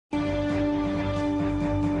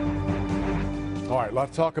All right, a lot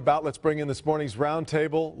to talk about. Let's bring in this morning's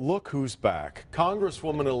roundtable. Look who's back.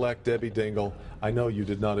 Congresswoman-elect Debbie Dingell. I know you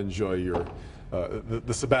did not enjoy your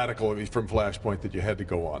the sabbatical from Flashpoint that you had to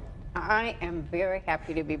go on. I am very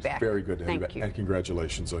happy to be back. It's very good to have you back. And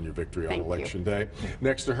congratulations on your victory on Election Day.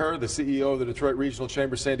 Next to her, the CEO of the Detroit Regional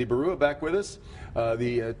Chamber, Sandy Baruah, back with us.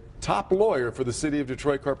 The top lawyer for the City of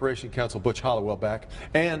Detroit Corporation Counsel, Butch Hollowell, back.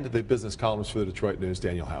 And the business columnist for the Detroit News,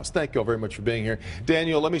 Daniel House. Thank you all very much for being here.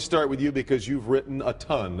 Daniel, let me start with you because you've written a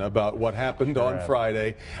ton about what happened on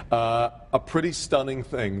Friday. A pretty stunning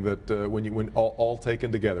thing that when all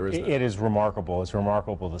taken together, isn't it? It is remarkable. It's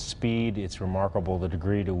remarkable the speed. It's remarkable the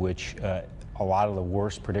degree to which a lot of the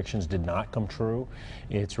worst predictions did not come true.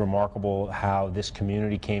 It's remarkable how this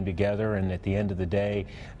community came together, and at the end of the day,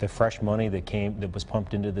 the fresh money that was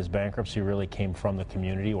pumped into this bankruptcy really came from the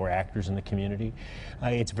community or actors in the community.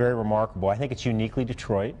 It's very remarkable. I think it's uniquely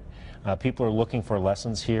Detroit. People are looking for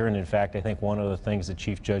lessons here, and in fact, I think one of the things that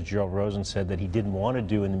Chief Judge Gerald Rosen said that he didn't want to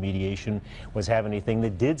do in the mediation was have anything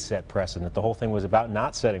that did set precedent. The whole thing was about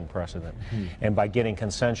not setting precedent. And by getting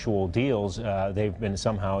consensual deals, they've been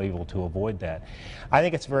somehow able to avoid that. I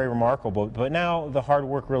think it's very remarkable, but now the hard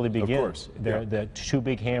work really begins. Of course. The two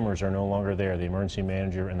big hammers are no longer there, the emergency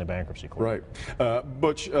manager and the bankruptcy court. Right.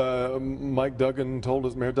 Butch, Mayor Duggan told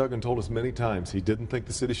us many times he didn't think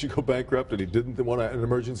the city should go bankrupt and he didn't want an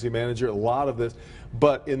emergency manager. A lot of this,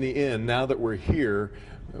 but in the end, now that we're here,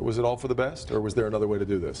 was it all for the best, or was there another way to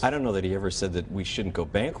do this? I don't know that he ever said that we shouldn't go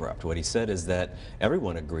bankrupt. What he said is that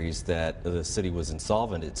everyone agrees that the city was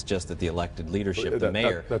insolvent. It's just that the elected leadership, the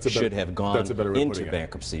mayor, should have gone into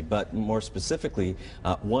bankruptcy. But more specifically,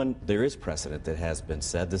 there is precedent that has been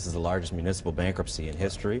set. This is the largest municipal bankruptcy in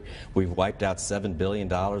history. We've wiped out $7 billion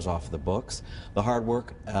off the books. The hard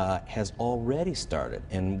work has already started.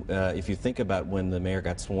 And if you think about when the mayor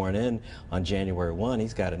got sworn in on January 1,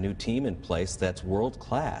 he's got a new team in place that's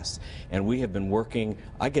world-class. And we have been working.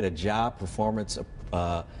 I get a job performance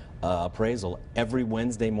appraisal every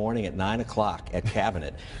Wednesday morning at 9 o'clock at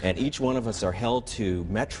Cabinet, and each one of us are held to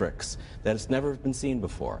metrics that has never been seen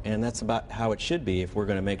before, and that's about how it should be if we're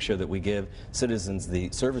going to make sure that we give citizens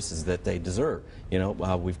the services that they deserve. You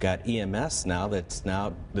know, we've got EMS now that's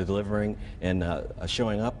now delivering and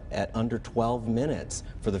showing up at under 12 minutes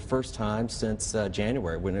for the first time since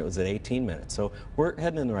January, when it was at 18 minutes. So we're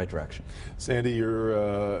heading in the right direction. Sandy,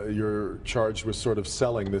 you're charged with sort of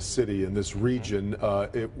selling this city and this region.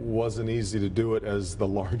 It wasn't easy to do it as the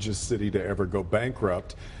largest city to ever go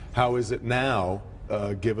bankrupt. How is it now,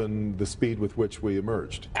 given the speed with which we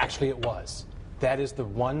emerged? Actually, it was. That is the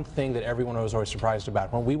one thing that everyone was always surprised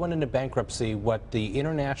about. When we went into bankruptcy, what the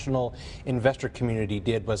international investor community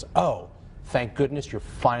did was, oh, thank goodness you're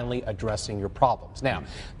finally addressing your problems. Now,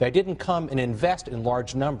 they didn't come and invest in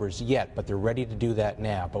large numbers yet, but they're ready to do that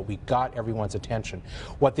now. But we got everyone's attention.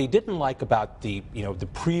 What they didn't like about the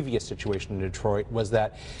previous situation in Detroit was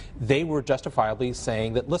that they were justifiably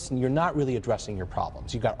saying that, listen, you're not really addressing your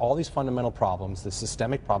problems. You've got all these fundamental problems, the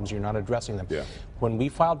systemic problems, you're not addressing them. Yeah. When we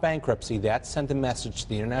filed bankruptcy, that sent a message to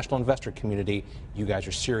the international investor community, you guys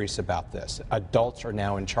are serious about this. Adults are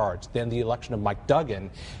now in charge. Then the election of Mike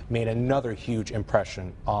Duggan made another huge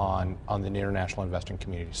impression on the international investing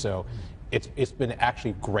community. So it's been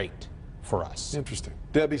actually great for us. Interesting.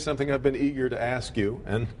 Debbie, something I've been eager to ask you,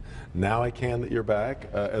 and now I can that you're back,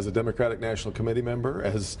 as a Democratic National Committee member,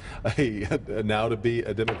 as now to be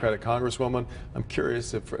a Democratic Congresswoman. I'm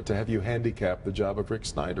curious to have you handicap the job of Rick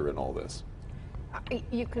Snyder in all this.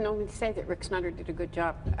 You can only say that Rick Snyder did a good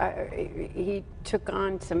job. He took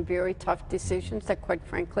on some very tough decisions that, quite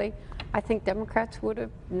frankly, I think Democrats would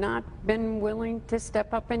have not been willing to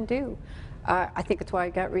step up and do. I think it's why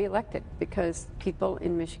he got reelected, because people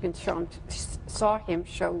in Michigan saw him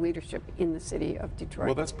show leadership in the city of Detroit.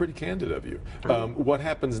 Well, that's pretty candid of you. What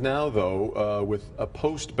happens now, though, with a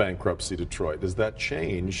post-bankruptcy Detroit? Does that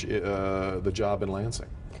change the job in Lansing?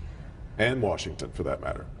 And Washington, for that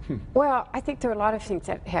matter. Well, I think there are a lot of things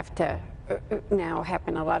that have to now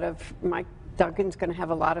happen. Mike Duggan's going to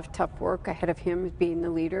have a lot of tough work ahead of him being the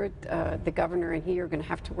leader. The governor and he are going to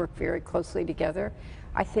have to work very closely together.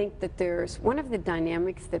 I think that there's one of the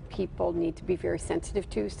dynamics that people need to be very sensitive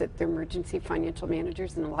to is that they're emergency financial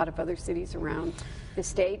managers in a lot of other cities around the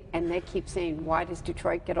state, and they keep saying, why does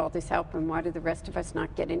Detroit get all this help and why do the rest of us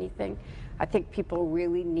not get anything? I think people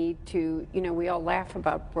really need to, we all laugh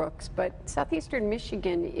about Brooks, but Southeastern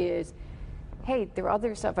Michigan is, hey, there are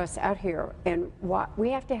others of us out here, and we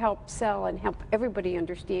have to help sell and help everybody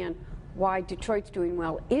understand why Detroit's doing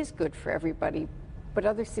well is good for everybody, but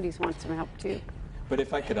other cities want some help too. But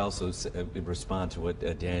if I could also respond to what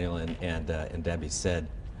Daniel and Debbie said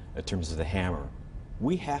in terms of the hammer.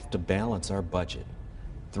 we have to balance our budget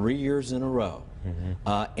 3 years in a row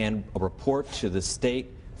and report to the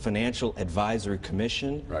State Financial Advisory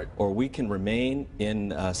Commission, or we can remain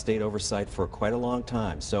in state oversight for quite a long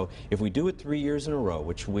time. So if we do it 3 years in a row,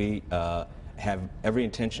 which we have every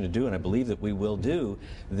intention to do, and I believe that we will do,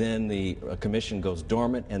 then the commission goes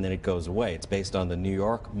dormant and then it goes away. It's based on the New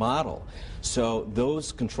York model. So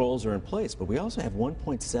those controls are in place, but we also have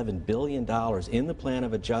 $1.7 billion in the plan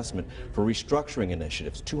of adjustment for restructuring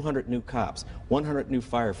initiatives, 200 new cops, 100 new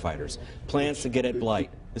firefighters, plans to get at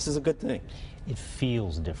blight. This is a good thing. It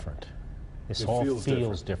feels different. This all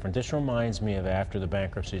feels different. This reminds me of after the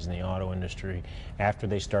bankruptcies in the auto industry, after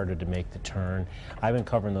they started to make the turn. I've been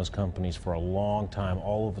covering those companies for a long time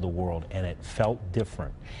all over the world, and it felt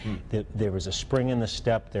different. There was a spring in the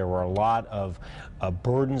step. There were a lot of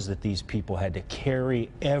burdens that these people had to carry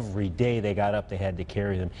every day they got up. They had to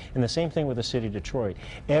carry them. And the same thing with the city of Detroit.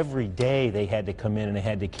 Every day they had to come in and they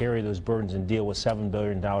had to carry those burdens and deal with $7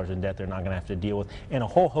 billion in debt they're not going to have to deal with, and a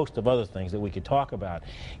whole host of other things that we could talk about.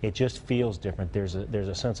 It just feels different. There's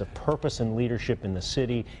a sense of purpose and leadership in the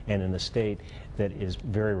city and in the state that is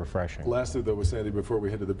very refreshing. Lastly, though, with Sandy, before we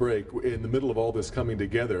head to the break, in the middle of all this coming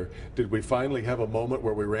together, did we finally have a moment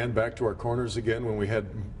where we ran back to our corners again when we had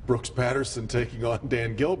Brooks Patterson taking on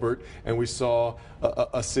Dan Gilbert and we saw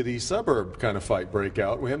a city-suburb kind of fight break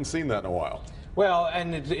out? We haven't seen that in a while. Well,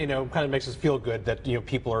 and it, kind of makes us feel good that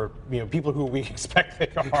people are people who we expect they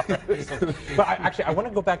are. But I want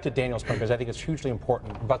to go back to Daniel's point because I think it's hugely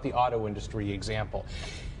important about the auto industry example.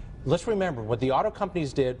 Let's remember what the auto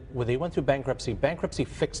companies did when they went through bankruptcy. Bankruptcy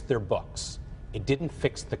fixed their books. It didn't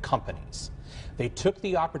fix the companies. They took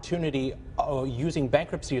the opportunity using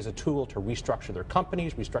bankruptcy as a tool to restructure their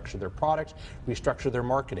companies, restructure their products, restructure their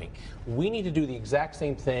marketing. We need to do the exact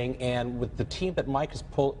same thing, and with the team that Mike has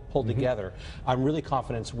pulled together, I'm really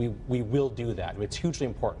confident we will do that. It's hugely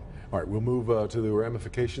important. All right, we'll move to the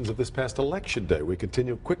ramifications of this past Election Day. We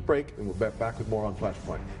continue a quick break, and we'll be back with more on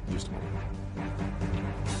Flashpoint in just a moment.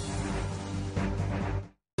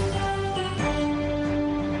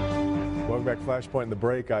 Welcome back to Flashpoint. In the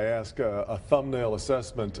break, I asked a thumbnail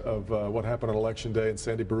assessment of what happened on Election Day, and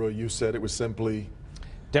Sandy Baruah, you said it was simply...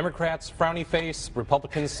 Democrats, frowny face,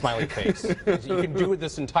 Republicans, smiley face. You can do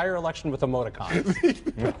this entire election with emoticons.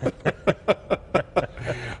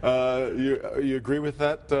 You agree with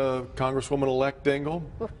that, Congresswoman-elect Dingell?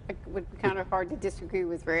 Well, it would be kind of hard to disagree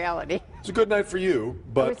with reality. It's a good night for you,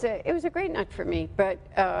 but... It was a great night for me, but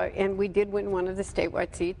and we did win one of the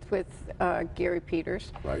statewide seats with Gary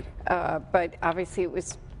Peters. Right. But obviously it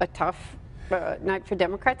was a tough night for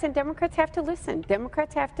Democrats, and Democrats have to listen.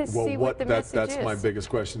 Democrats have to see what the message is. That's my biggest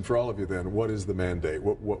question for all of you then. What is the mandate?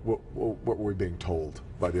 What were we being told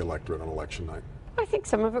by the electorate on election night? I think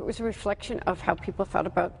some of it was a reflection of how people thought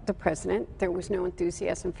about the president. There was no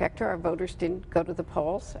enthusiasm factor. Our voters didn't go to the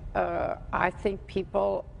polls. I think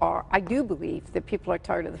I do believe that people are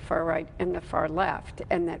tired of the far right and the far left,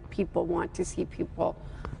 and that people want to see people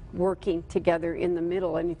working together in the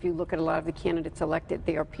middle. And if you look at a lot of the candidates elected,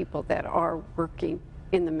 they are people that are working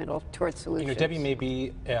in the middle towards solutions. Debbie may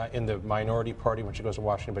be in the minority party when she goes to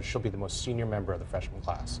Washington, but she'll be the most senior member of the freshman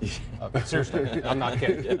class. Seriously, I'm not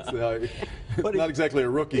kidding. But not exactly a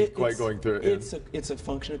rookie quite going through it. It's a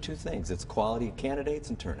function of two things. It's quality of candidates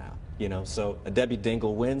and turnout. So Debbie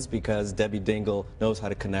Dingell wins because Debbie Dingell knows how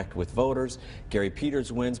to connect with voters. Gary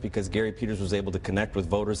Peters wins because Gary Peters was able to connect with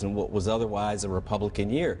voters in what was otherwise a Republican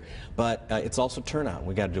year. But it's also turnout.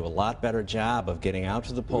 We got to do a lot better job of getting out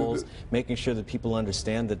to the polls, making sure that people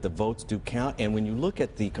understand that the votes do count. And when you look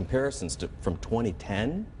at the comparisons from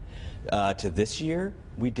 2010 to this year,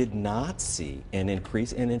 we did not see an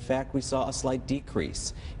increase, and in fact, we saw a slight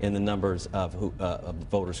decrease in the numbers of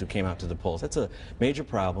voters who came out to the polls. That's a major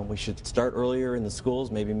problem. We should start earlier in the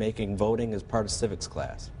schools, maybe making voting as part of civics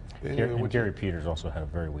class. Gary Peters also had a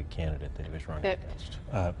very weak candidate that he was running against.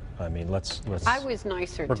 I mean, let's. I was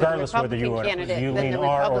nicer regardless to the whether you lean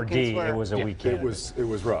R or D, it was a weak candidate. It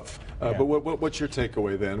was rough. But what's your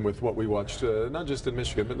takeaway then with what we watched, not just in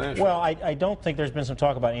Michigan but nationally? Well, I don't think there's been some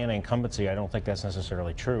talk about anti-incumbency. I don't think that's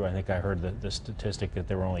necessarily true. I think I heard the statistic that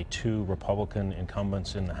there were only 2 Republican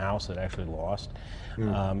incumbents in the House that actually lost.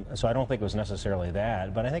 So I don't think it was necessarily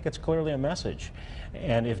that, but I think it's clearly a message.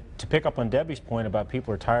 And to pick up on Debbie's point about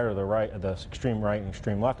people are tired of the extreme right and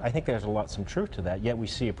extreme left, I think there's some truth to that. Yet we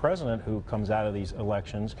see a president who comes out of these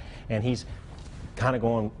elections and he's kind of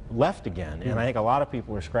going left again. And I think a lot of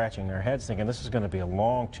people are scratching their heads thinking this is going to be a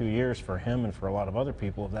long 2 years for him and for a lot of other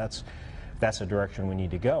people if that's the direction we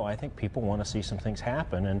need to go. I think people want to see some things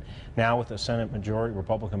happen. And now with the Senate majority,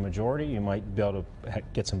 Republican majority, you might be able to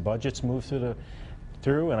get some budgets moved through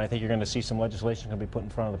through, and I think you're going to see some legislation going to be put in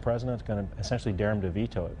front of the president. It's going to essentially dare him to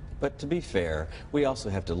veto it. But to be fair, we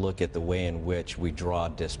also have to look at the way in which we draw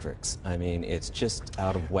districts. I mean, it's just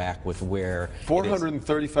out of whack with where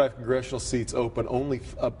 435 congressional seats open, only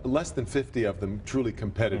less than 50 of them truly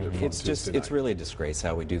competitive. It's really a disgrace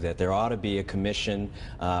how we do that. There ought to be a commission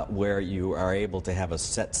where you are able to have a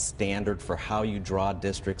set standard for how you draw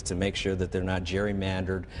districts to make sure that they're not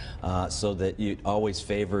gerrymandered, so that it always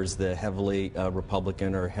favors the heavily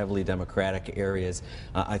Republican or heavily Democratic areas.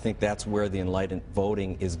 I think that's where the enlightened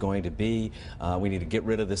voting is going to be. We need to get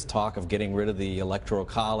rid of this talk of getting rid of the Electoral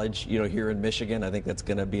College, here in Michigan. I think that's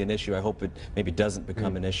going to be an issue. I hope it maybe doesn't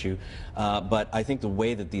become an issue. But I think the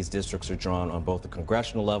way that these districts are drawn on both the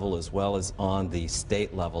congressional level as well as on the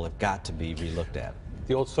state level have got to be relooked at.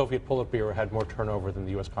 The old Soviet Politburo had more turnover than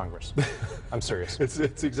the U.S. Congress. I'm serious.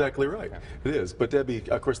 It's exactly right. Yeah. It is. But Debbie,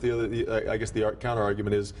 of course, I guess the counter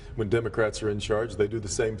argument is when Democrats are in charge, they do the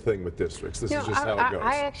same thing with districts. This is just how it goes.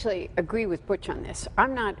 I actually agree with Butch on this.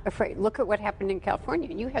 I'm not afraid. Look at what happened in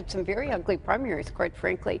California. You had some very ugly primaries, quite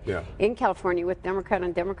frankly, in California with Democrat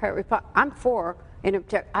and Democrat Republican. I'm for an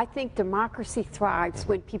object. I think democracy thrives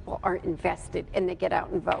when people are invested and they get out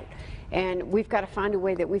and vote. And we've got to find a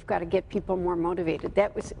way that we've got to get people more motivated.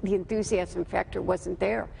 That was the enthusiasm factor wasn't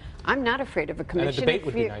there. I'm not afraid of a commission. And a debate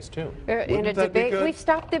would be nice too. In a debate, we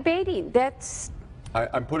stopped debating.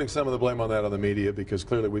 I'm putting some of the blame on that on the media because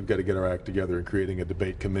clearly we've got to get our act together in creating a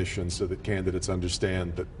debate commission so that candidates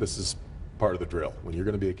understand that this is part of the drill. When you're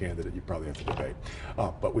going to be a candidate, you probably have to debate.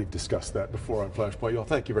 But we've discussed that before on Flashpoint. Y'all,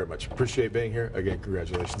 thank you very much. Appreciate being here. Again,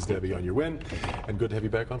 congratulations, Debbie, on your win. And good to have you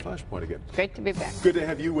back on Flashpoint again. Great to be back. Good to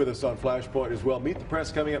have you with us on Flashpoint as well. Meet the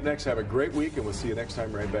Press coming up next. Have a great week, and we'll see you next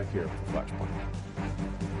time right back here on Flashpoint.